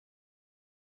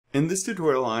In this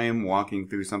tutorial, I am walking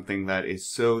through something that is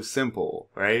so simple,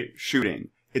 right? Shooting.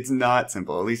 It's not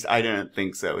simple, at least I didn't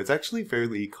think so. It's actually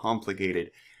fairly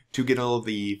complicated to get all of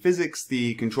the physics,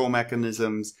 the control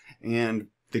mechanisms, and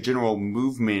the general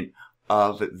movement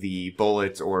of the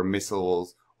bullets or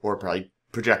missiles or probably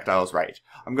projectiles right.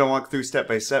 I'm going to walk through step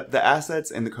by step. The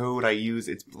assets and the code I use,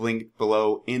 it's linked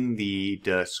below in the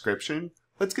description.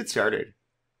 Let's get started.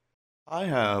 I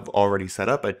have already set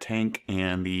up a tank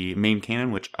and the main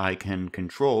cannon, which I can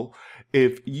control.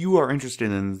 If you are interested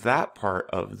in that part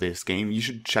of this game, you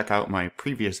should check out my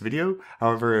previous video.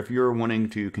 However, if you're wanting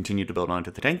to continue to build onto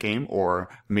the tank game or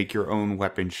make your own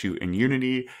weapon shoot in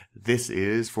Unity, this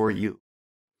is for you.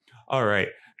 All right,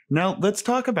 now let's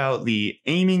talk about the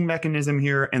aiming mechanism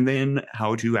here and then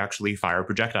how to actually fire a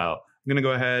projectile. I'm gonna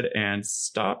go ahead and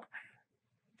stop.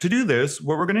 To do this,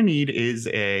 what we're gonna need is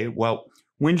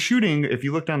when shooting, if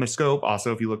you look down the scope,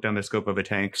 also if you look down the scope of a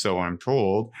tank, so I'm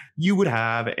told, you would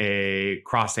have a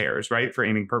crosshairs, right, for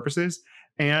aiming purposes.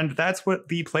 And that's what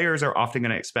the players are often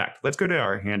going to expect. Let's go to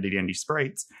our handy dandy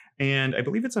sprites, and I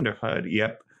believe it's under HUD,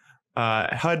 yep.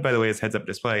 HUD, by the way, is heads up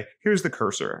display. Here's the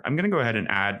cursor. I'm going to go ahead and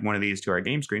add one of these to our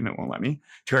game screen. That won't let me.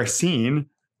 To our scene,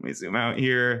 let me zoom out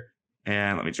here,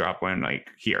 and let me drop one like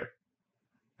here.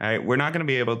 All right, we're not going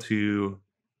to be able to,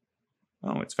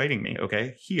 oh, it's fighting me,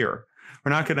 okay, here.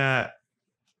 We're not going to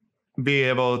be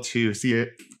able to see it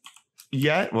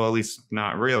yet. Well, at least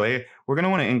not really. We're going to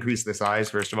want to increase the size,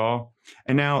 first of all.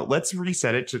 And now let's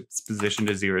reset it to its position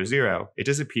to 0, 0. It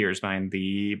disappears behind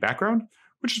the background,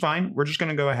 which is fine. We're just going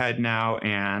to go ahead now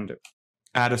and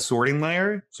add a sorting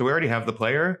layer. So we already have the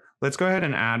player. Let's go ahead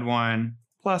and add one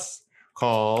plus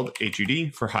called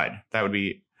HUD for HUD. That would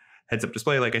be heads up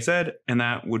display, like I said, and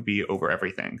that would be over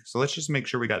everything. So let's just make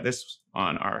sure we got this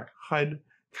on our HUD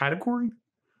category,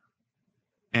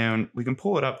 and we can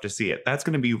pull it up to see it. That's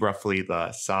going to be roughly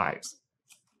the size.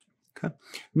 Okay.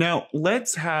 Now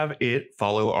let's have it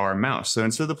follow our mouse. So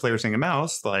instead of the player seeing a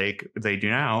mouse like they do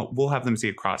now, we'll have them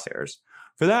see crosshairs.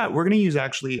 For that, we're going to use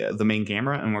actually the main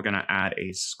camera, and we're going to add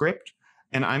a script.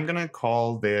 And I'm going to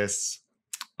call this,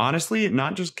 honestly,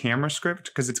 not just camera script,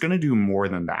 because it's going to do more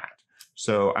than that.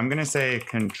 So I'm going to say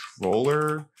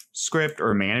controller script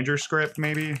or manager script,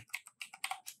 maybe.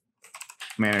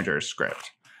 Manager script,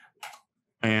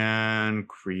 and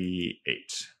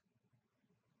create.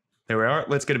 There we are.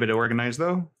 Let's get a bit organized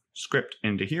though. Script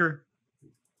into here,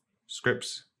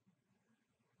 scripts.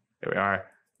 There we are,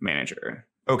 manager.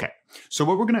 Okay, so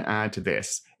what we're going to add to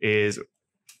this is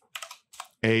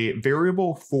a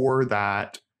variable for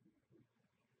that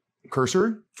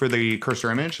cursor, for the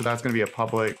cursor image. So that's going to be a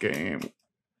public game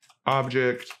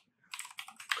object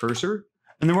cursor.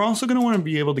 And then we're also going to want to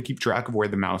be able to keep track of where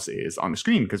the mouse is on the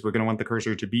screen, because we're going to want the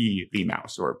cursor to be the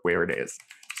mouse or where it is.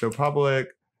 So public,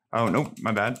 oh, no,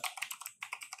 my bad.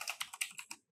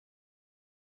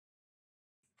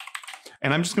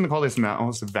 And I'm just going to call this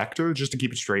mouse vector just to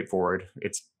keep it straightforward.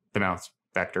 It's the mouse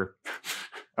vector.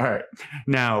 All right.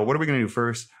 Now, what are we going to do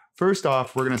first? First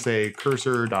off, we're going to say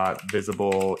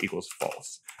cursor.visible equals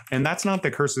false. And that's not the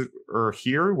cursor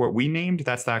here, what we named,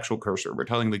 that's the actual cursor. We're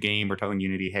telling the game, we're telling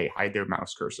Unity, hey, hide their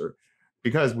mouse cursor,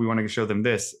 because we want to show them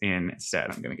this instead.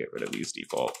 I'm going to get rid of these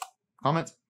default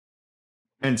comments.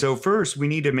 And so first, we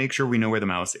need to make sure we know where the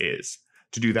mouse is.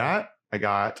 To do that, I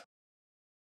got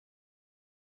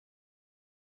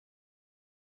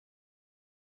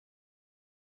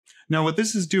now what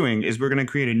this is doing is we're going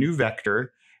to create a new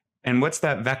vector. And what's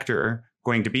that vector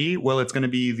going to be? Well, it's going to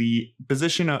be the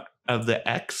position of the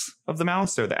X of the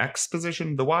mouse, or the X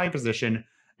position, the Y position,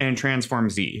 and transform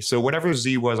Z. So whatever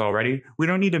Z was already, we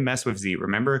don't need to mess with Z,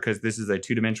 remember, because this is a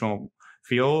two-dimensional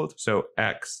field. So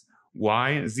X,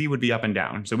 Y, Z would be up and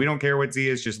down. So we don't care what Z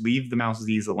is, just leave the mouse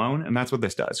Z's alone. And that's what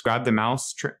this does. Grab the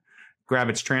mouse, grab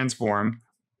its transform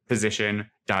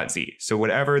position dot Z. So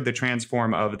whatever the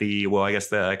transform of the, well, I guess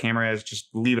the camera is, just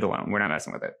leave it alone. We're not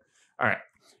messing with it. All right.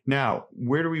 Now,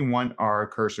 where do we want our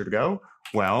cursor to go?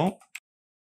 Well,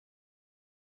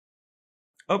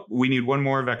 oh, we need one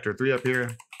more vector, 3 up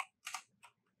here.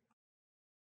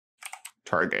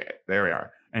 Target, there we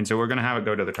are. And so we're going to have it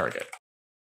go to the target.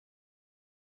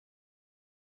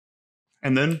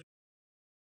 And then,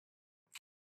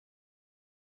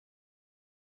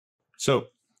 so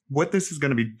what this is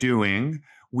going to be doing,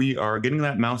 we are getting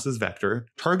that mouse's vector,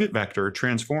 target vector,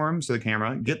 transforms the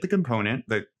camera, get the component,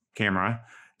 the camera,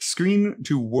 screen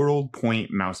to world point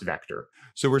mouse vector.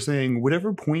 So we're saying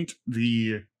whatever point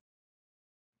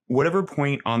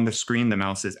on the screen the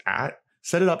mouse is at,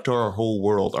 set it up to our whole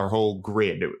world, our whole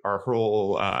grid, our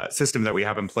whole system that we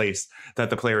have in place that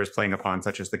the player is playing upon,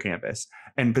 such as the canvas,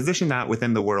 and position that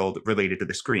within the world related to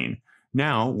the screen.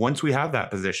 Now, once we have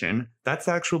that position, that's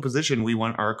the actual position we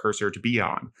want our cursor to be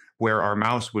on, where our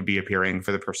mouse would be appearing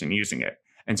for the person using it.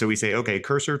 And so we say, okay,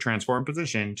 cursor transform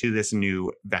position to this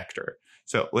new vector.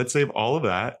 So let's save all of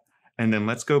that. And then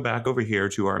let's go back over here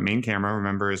to our main camera.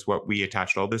 Remember, is what we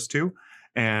attached all this to.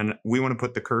 And we want to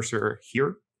put the cursor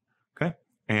here. Okay.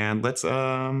 And let's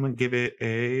give it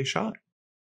a shot.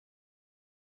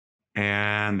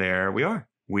 And there we are.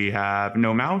 We have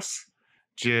no mouse,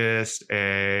 just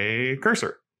a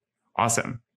cursor.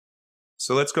 Awesome.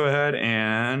 So let's go ahead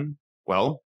and,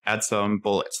 well, add some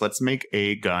bullets. Let's make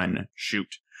a gun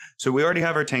shoot. So we already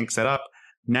have our tank set up.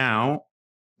 Now,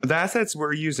 the assets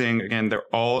we're using, again, they're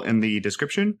all in the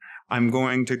description. I'm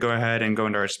going to go ahead and go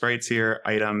into our sprites here,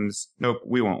 items. Nope,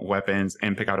 we want weapons,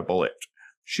 and pick out a bullet.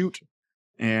 Shoot.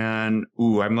 And,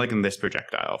 ooh, I'm liking this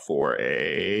projectile for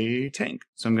a tank.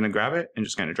 So I'm going to grab it and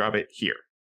just going to drop it here.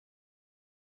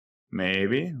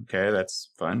 Maybe. Okay,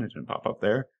 that's fun. It didn't pop up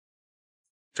there.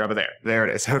 Drop it there. There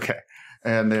it is. Okay.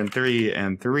 And then 3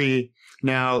 and 3.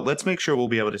 Now, let's make sure we'll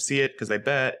be able to see it, because I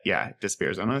bet, yeah, it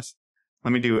disappears on us.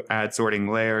 Let me do add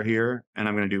sorting layer here, and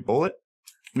I'm going to do bullet.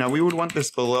 Now, we would want this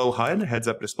below HUD, heads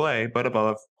up display, but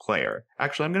above player.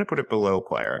 Actually, I'm going to put it below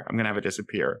player. I'm going to have it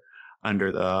disappear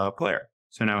under the player.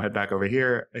 So now head back over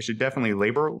here. I should definitely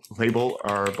label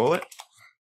our bullet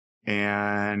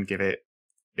and give it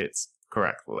its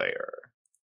correct layer.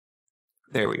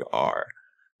 There we are.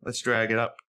 Let's drag it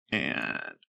up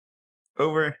and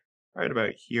over, right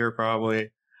about here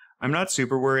probably. I'm not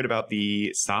super worried about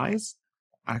the size.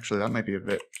 Actually, that might be a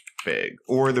bit big.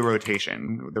 Or the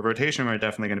rotation. The rotation we're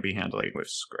definitely going to be handling with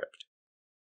script.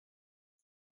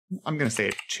 I'm going to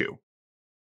say 2.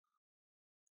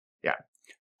 Yeah.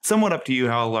 Somewhat up to you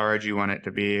how large you want it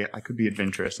to be. I could be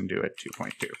adventurous and do it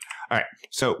 2.2. All right.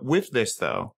 So with this,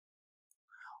 though,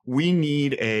 we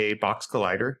need a box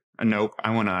collider. Nope, I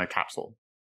want a capsule.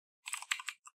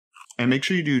 And make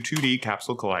sure you do 2D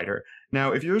capsule collider.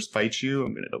 Now, if yours fights you,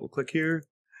 I'm going to double click here.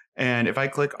 And if I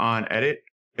click on edit,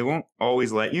 it won't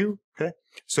always let you. Okay.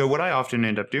 So what I often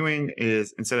end up doing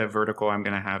is, instead of vertical, I'm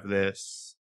going to have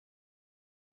this.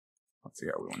 Let's see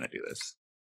how we want to do this.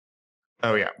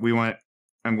 Oh yeah,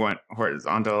 I'm going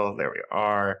horizontal. There we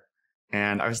are.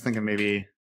 And I was thinking maybe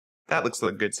that looks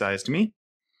like a good size to me.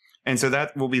 And so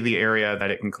that will be the area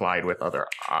that it can collide with other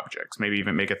objects. Maybe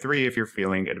even make a 3 if you're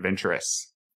feeling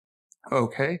adventurous.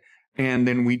 Okay. And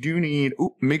then we do need,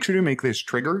 make sure to make this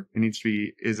trigger. It needs to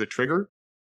be, is a trigger.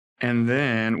 And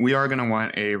then we are going to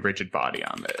want a rigid body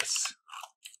on this.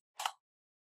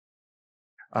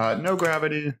 No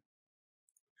gravity,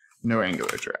 no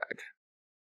angular drag.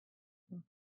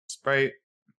 Sprite.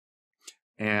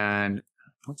 And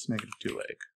what's -2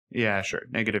 like? Yeah, sure.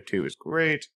 -2 is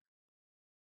great.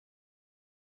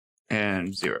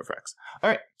 And 0 for X. All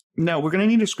right. Now, we're going to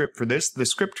need a script for this. The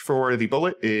script for the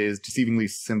bullet is deceivingly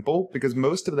simple, because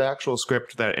most of the actual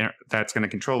script that's going to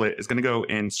control it is going to go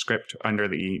in script under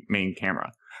the main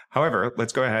camera. However,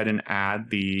 let's go ahead and add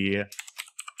the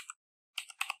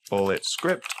bullet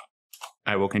script.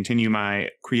 I will continue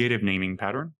my creative naming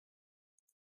pattern.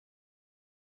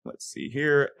 Let's see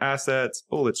here. Assets,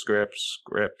 bullet script,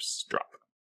 scripts, drop.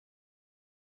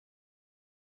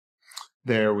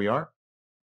 There we are.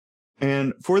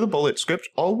 And for the bullet script,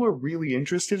 all we're really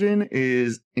interested in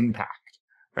is impact,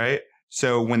 right?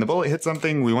 So when the bullet hits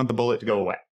something, we want the bullet to go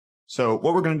away. So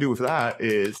what we're going to do with that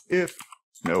is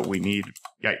we need,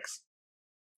 yikes.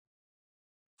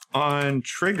 On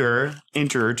trigger,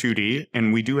 enter 2D,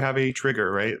 and we do have a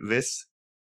trigger, right? This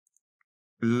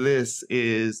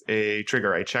is a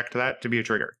trigger. I checked that to be a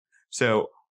trigger. So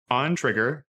on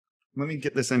trigger, let me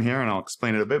get this in here and I'll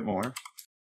explain it a bit more.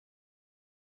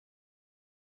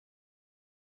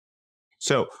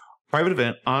 So, private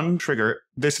event on trigger,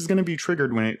 this is going to be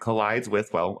triggered when it collides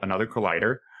with, well, another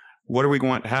collider. What do we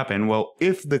want to happen? Well,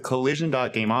 if the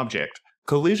collision.gameObject,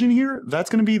 collision here, that's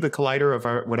going to be the collider of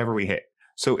whatever we hit.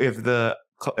 So if that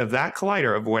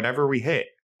collider of whatever we hit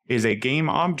is a game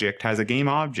object, has a game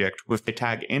object with the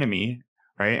tag enemy,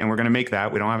 right? And we're going to make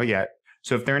that. We don't have it yet.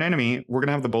 So if they're an enemy, we're going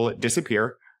to have the bullet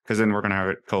disappear, because then we're going to have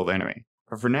it kill the enemy.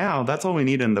 But for now, that's all we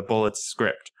need in the bullet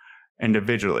script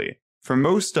individually. For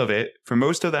most of it, for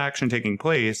most of the action taking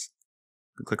place,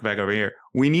 click back over here,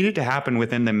 we need it to happen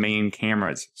within the main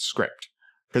camera's script,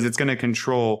 because it's going to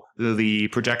control the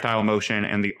projectile motion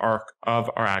and the arc of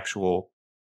our actual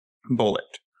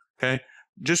bullet. Okay,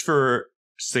 just for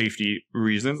safety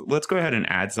reasons, let's go ahead and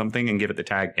add something and give it the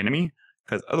tag enemy,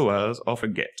 because otherwise I'll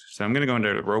forget. So I'm going to go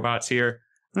into the robots here.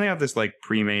 And they have this like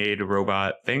pre-made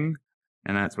robot thing,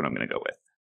 and that's what I'm going to go with.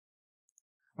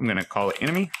 I'm going to call it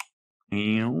enemy,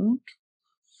 and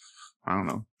I don't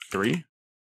know, 3? Is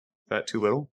that too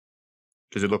little?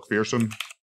 Does it look fearsome?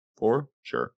 4?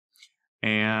 Sure.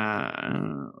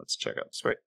 And let's check out this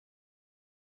way.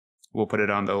 We'll put it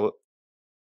on the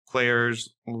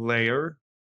player's layer.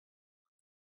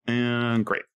 And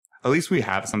great. At least we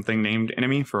have something named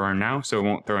enemy for our now, so it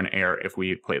won't throw an error if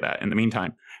we play that in the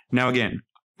meantime. Now again,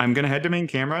 I'm going to head to main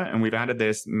camera, and we've added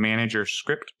this manager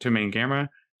script to main camera.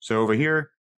 So over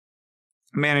here,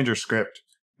 manager script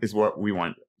is what we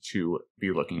want to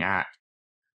be looking at.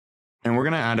 And we're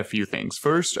going to add a few things.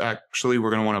 First, actually,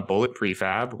 we're going to want a bullet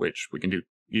prefab, which we can do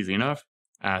easy enough.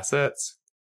 Assets,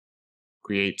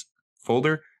 create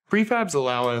folder. Prefabs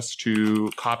allow us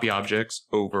to copy objects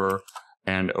over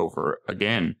and over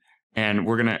again. And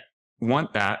we're going to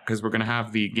want that because we're going to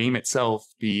have the game itself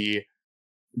be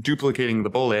duplicating the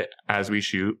bullet as we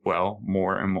shoot, well,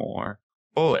 more and more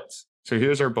bullets. So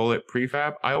here's our bullet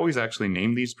prefab. I always actually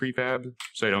name these prefabs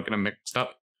so I don't get them mixed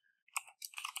up.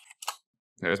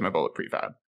 There's my bullet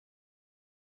prefab.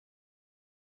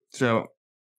 So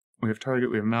we have target,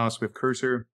 we have mouse, we have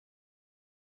cursor.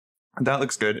 That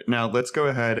looks good. Now let's go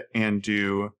ahead and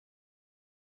do,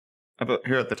 about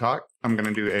here at the top, I'm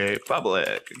going to do a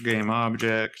public game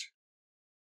object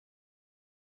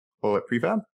bullet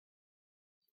prefab.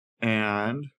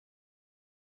 And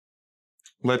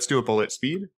let's do a bullet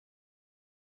speed.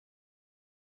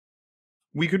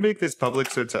 We could make this public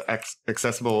so it's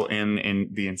accessible in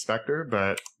the inspector,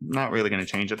 but not really going to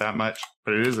change it that much,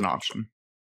 but it is an option.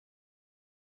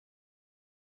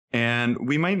 And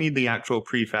we might need the actual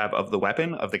prefab of the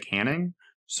weapon, of the cannon.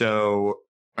 So,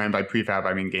 and by prefab,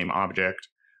 I mean game object.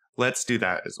 Let's do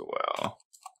that as well.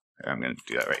 I'm going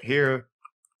to do that right here.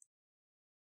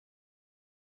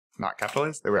 Not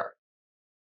capitalized. There we are.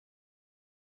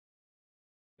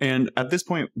 And at this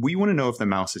point, we want to know if the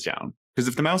mouse is down. Because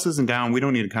if the mouse isn't down, we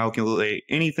don't need to calculate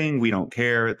anything. We don't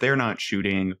care. They're not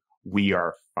shooting. We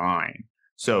are fine.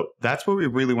 So that's what we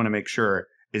really want to make sure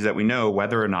is that we know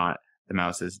whether or not the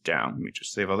mouse is down. Let me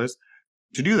just save all this.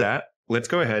 To do that, let's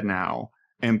go ahead now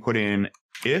and put in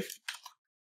if.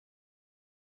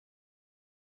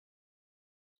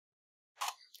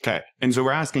 Okay, and so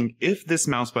we're asking if this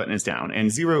mouse button is down,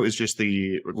 and 0 is just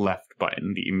the left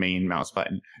button, the main mouse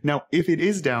button. Now, if it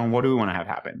is down, what do we want to have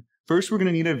happen? First, we're going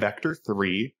to need a vector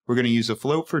 3. We're going to use a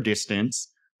float for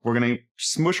distance. We're going to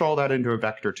smush all that into a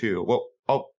vector 2. Well,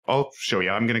 I'll show you.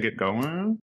 I'm going to get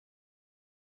going.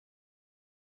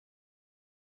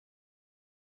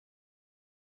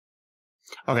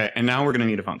 Okay, and now we're going to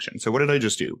need a function. So what did I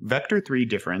just do? Vector 3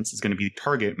 difference is going to be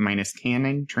target minus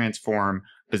cannon transform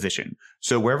position.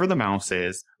 So wherever the mouse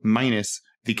is, minus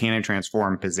the cannon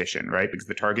transform position, right? Because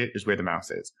the target is where the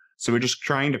mouse is. So we're just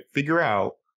trying to figure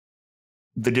out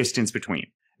the distance between.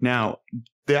 Now,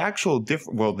 the actual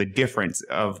difference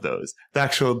of those, the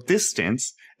actual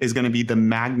distance is going to be the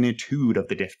magnitude of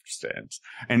the distance.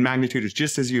 And magnitude is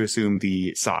just as you assume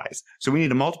the size. So we need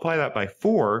to multiply that by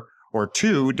 4 or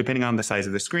 2, depending on the size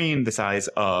of the screen, the size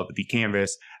of the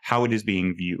canvas, how it is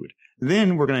being viewed.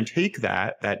 Then we're going to take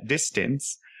that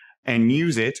distance, and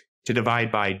use it to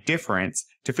divide by difference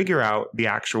to figure out the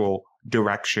actual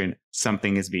direction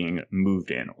something is being moved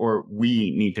in, or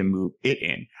we need to move it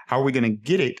in. How are we going to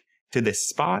get it to this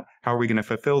spot? How are we going to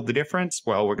fulfill the difference?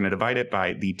 Well, we're going to divide it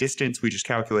by the distance we just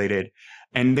calculated,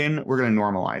 and then we're going to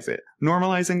normalize it.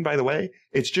 Normalizing, by the way,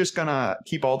 it's just going to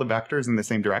keep all the vectors in the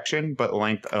same direction, but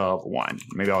length of 1.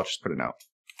 Maybe I'll just put a note.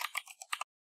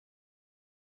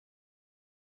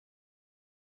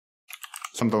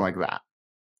 Something like that.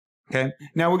 Okay,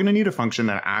 now we're going to need a function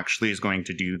that actually is going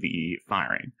to do the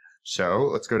firing. So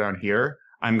let's go down here.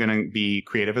 I'm going to be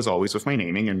creative as always with my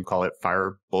naming and call it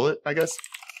fire bullet, I guess.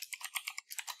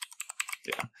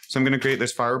 Yeah, so I'm going to create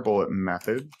this fire bullet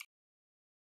method.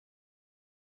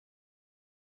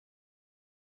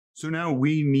 So now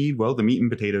we need, well, the meat and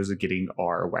potatoes of getting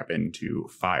our weapon to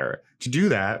fire. To do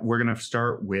that, we're going to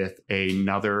start with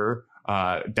another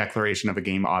declaration of a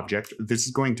game object. This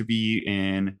is going to be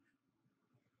in,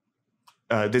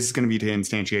 to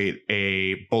instantiate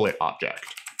a bullet object.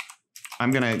 I'm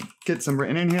going to get some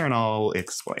written in here and I'll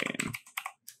explain.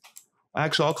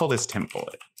 Actually, I'll call this temp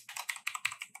bullet.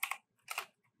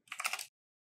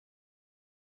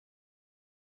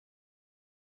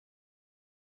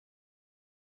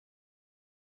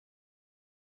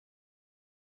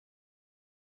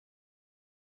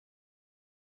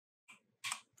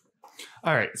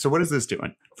 All right, so what is this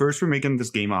doing? First, we're making this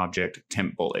game object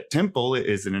temp bullet. Temp bullet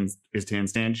is to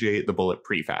instantiate the bullet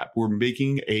prefab. We're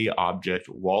making a object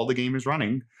while the game is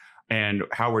running, And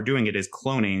how we're doing it is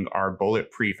cloning our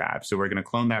bullet prefab. So we're going to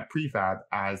clone that prefab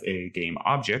as a game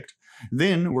object.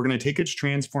 Then we're going to take its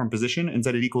transform position and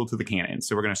set it equal to the cannon.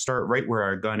 So we're going to start right where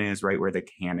our gun is, right where the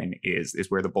cannon is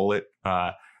where the bullet,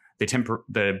 the temp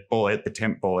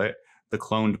bullet, the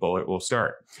cloned bullet will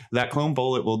start. That cloned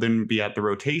bullet will then be at the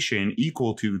rotation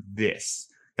equal to this.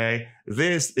 Okay,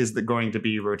 this is going to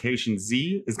be rotation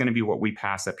Z is going to be what we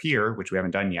pass up here, which we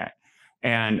haven't done yet.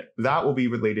 And that will be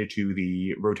related to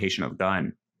the rotation of the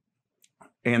gun.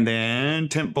 And then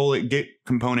temp bullet get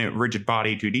component rigid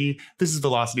body 2D. This is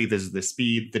velocity, this is the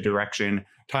speed, the direction,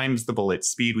 times the bullet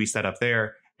speed we set up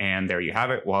there. And there you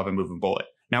have it. We'll have a moving bullet.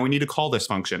 Now we need to call this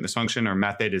function. This function or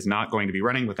method is not going to be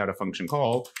running without a function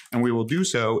call. And we will do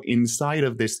so inside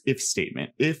of this if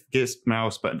statement. If this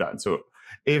mouse button done. So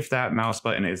if that mouse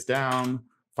button is down,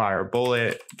 fire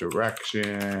bullet,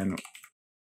 direction.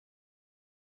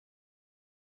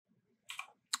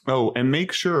 Oh, and we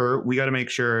got to make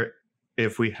sure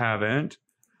if we haven't,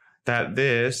 that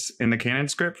this in the cannon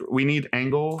script, we need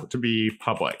angle to be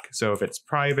public. So if it's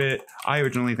private, I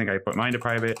originally think I put mine to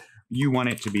private. You want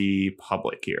it to be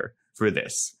public here for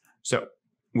this. So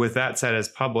with that set as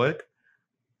public,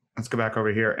 let's go back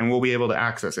over here and we'll be able to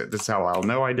access it. This is how I'll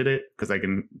know I did it because I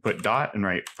can put dot and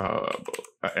write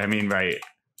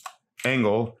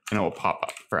angle and it will pop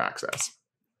up for access.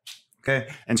 Okay,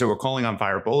 and so we're calling on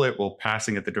fire bullet, we're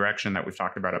passing it the direction that we've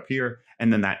talked about up here,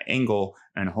 and then that angle,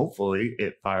 and hopefully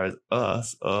it fires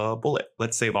us a bullet.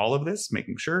 Let's save all of this,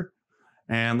 making sure,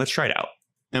 and let's try it out.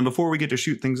 And before we get to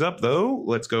shoot things up though,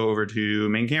 let's go over to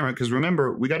main camera, because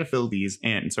remember, we got to fill these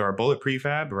in. So our bullet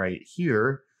prefab right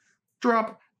here,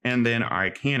 drop, and then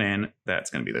our cannon, that's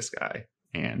going to be this guy,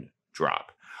 and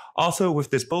drop. Also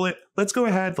with this bullet, let's go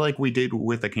ahead like we did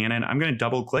with the cannon. I'm going to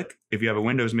double click if you have a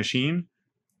Windows machine.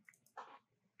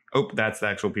 Oh, that's the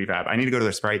actual prefab. I need to go to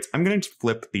the sprites. I'm going to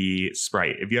flip the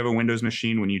sprite. If you have a Windows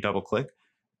machine, when you double click,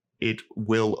 it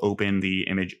will open the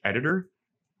image editor.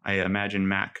 I imagine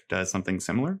Mac does something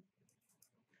similar.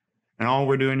 And all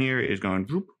we're doing here is going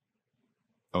droop.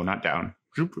 Oh, not down.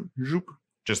 Droop, droop,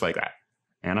 just like that.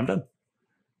 And I'm done.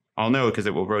 I'll know because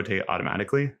it will rotate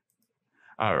automatically.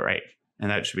 All right. And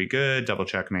that should be good. Double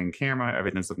check main camera.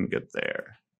 Everything's looking good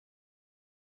there.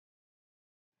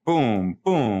 Boom,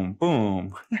 boom,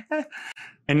 boom.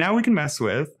 And now we can mess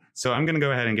with. So I'm going to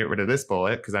go ahead and get rid of this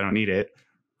bullet because I don't need it.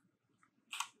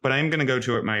 But I'm going to go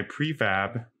to my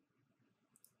prefab.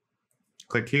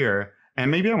 Click here.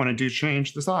 And maybe I want to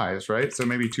change the size, right? So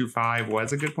maybe 2.5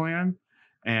 was a good plan.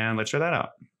 And let's try that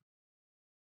out.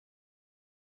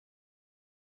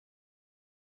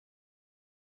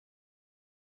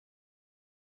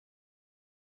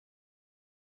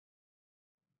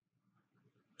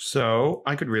 So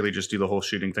I could really just do the whole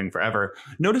shooting thing forever.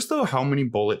 Notice though how many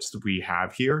bullets we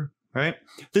have here, right?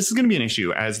 This is going to be an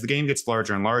issue. As the game gets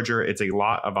larger and larger, it's a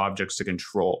lot of objects to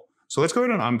control. So let's go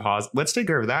ahead and unpause. Let's take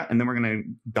care of that. And then we're going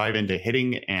to dive into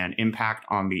hitting and impact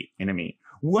on the enemy.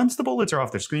 Once the bullets are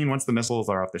off the screen, once the missiles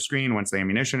are off the screen, once the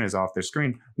ammunition is off the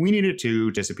screen, we need it to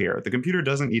disappear. The computer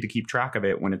doesn't need to keep track of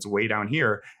it when it's way down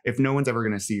here if no one's ever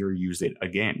going to see or use it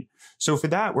again. So for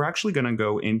that, we're actually going to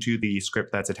go into the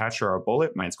script that's attached to our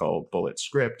bullet. Mine's called bullet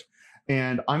script.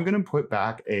 And I'm going to put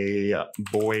back a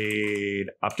void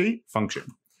update function.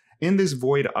 In this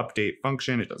void update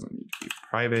function, it doesn't need to be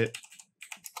private.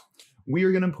 We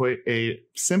are going to put a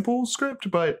simple script,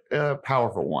 but a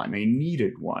powerful one, a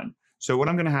needed one. So what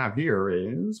I'm going to have here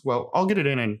is, well, I'll get it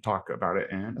in and talk about it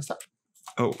in a sec.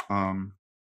 Oh,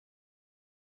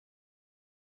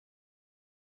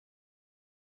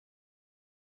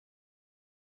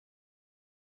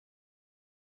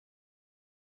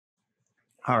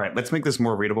 all right, let's make this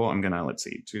more readable. I'm going to, let's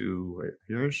see,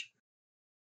 here's.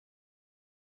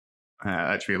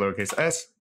 That should be lowercase s.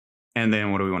 And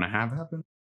then what do we want to have happen?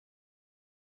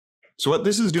 So what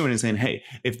this is doing is saying, hey,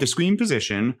 if the screen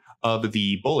position of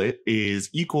the bullet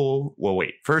is equal, well,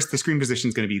 wait, first the screen position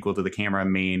is going to be equal to the camera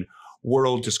main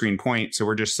world to screen point. So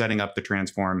we're just setting up the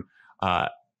transform to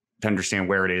understand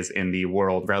where it is in the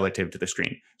world relative to the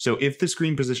screen. So if the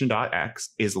screen position dot x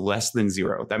is less than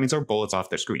 0, that means our bullet's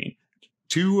off the screen.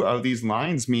 Two of these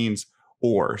lines means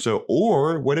or. So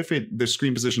or what if the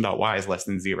screen position dot y is less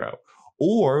than 0?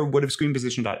 Or what if screen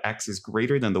position dot x is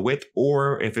greater than the width,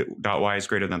 or if dot y is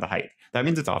greater than the height? That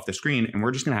means it's off the screen, and we're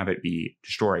just going to have it be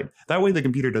destroyed. That way the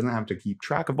computer doesn't have to keep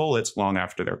track of bullets long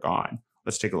after they're gone.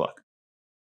 Let's take a look.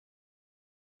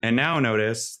 And now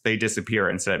notice they disappear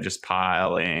instead of just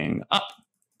piling up.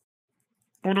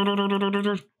 All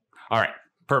right,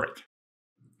 perfect.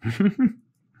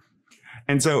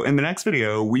 And so in the next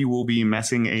video, we will be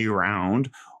messing around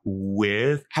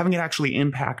with having it actually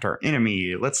impact our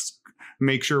enemy. Let's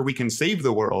make sure we can save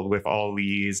the world with all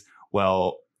these,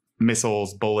 well,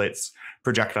 missiles, bullets,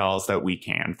 projectiles that we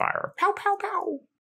can fire. Pow, pow, pow.